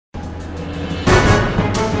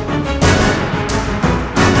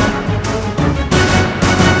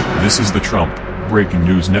This is the Trump Breaking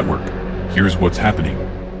News Network. Here's what's happening.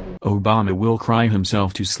 Obama will cry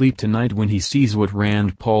himself to sleep tonight when he sees what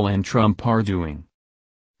Rand Paul and Trump are doing.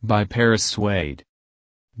 By Paris Swade.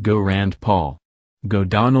 Go Rand Paul. Go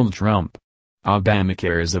Donald Trump.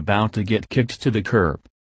 Obamacare is about to get kicked to the curb.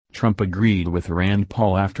 Trump agreed with Rand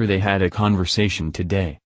Paul after they had a conversation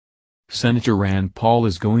today. Senator Rand Paul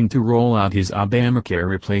is going to roll out his Obamacare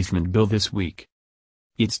replacement bill this week.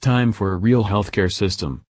 It's time for a real healthcare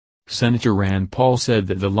system. Senator Rand Paul said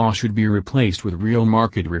that the law should be replaced with real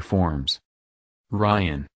market reforms.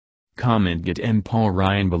 Ryan. Comment get Paul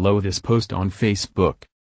Ryan below this post on Facebook.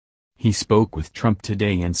 He spoke with Trump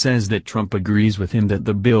today and says that Trump agrees with him that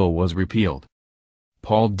the bill was repealed.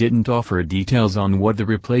 Paul didn't offer details on what the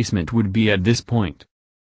replacement would be at this point.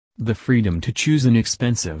 The freedom to choose an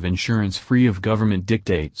expensive insurance free of government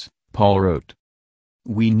dictates, Paul wrote.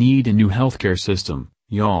 We need a new healthcare system,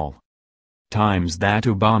 y'all. Times that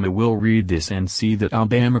Obama will read this and see that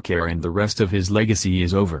Obamacare and the rest of his legacy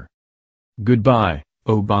is over. Goodbye,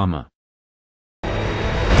 Obama.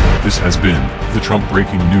 This has been the Trump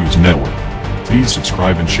Breaking News Network. Please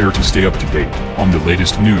subscribe and share to stay up to date on the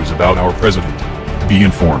latest news about our president. Be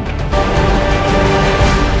informed.